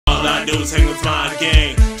All I do is hang with my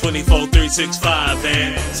gang, 24, 365,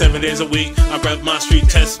 and 7 days a week. I rep my street,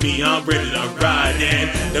 test me, I'm ready to ride,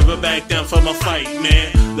 and never back down from a fight,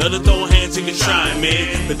 man. Let her throw hands, you can try,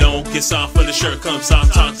 man, but don't get soft when the shirt comes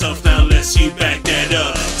off. Talk tough now, let's you back that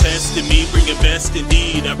up. Testing me, bring it best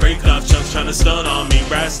indeed. I break off chunks trying to stun on me,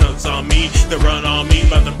 brass nuts on me, they run on me,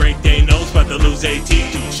 about to break their nose, about to lose their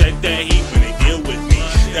teeth. Check that heat when they deal with me.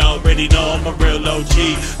 They already know I'm a real OG.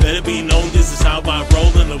 Let it be known this is how I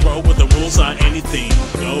roll in the road with the rules are anything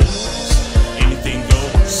goes. Anything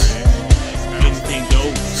goes. Anything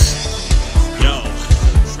goes. Yo.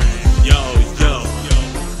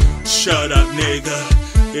 Shut up,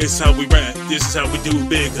 nigga. This is how we rap. This is how we do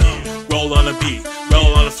bigger. Roll on the beat.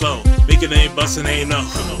 Roll on the flow. Make it ain't bustin', ain't no.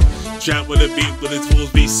 Drop with a beat, with the tools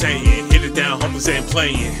be saying. Hit it down, homies ain't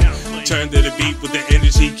playing. Turn to the beat with the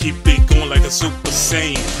energy, keep it going like a Super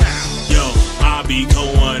Saiyan. Yo, I be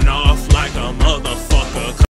going off like a motherfucker.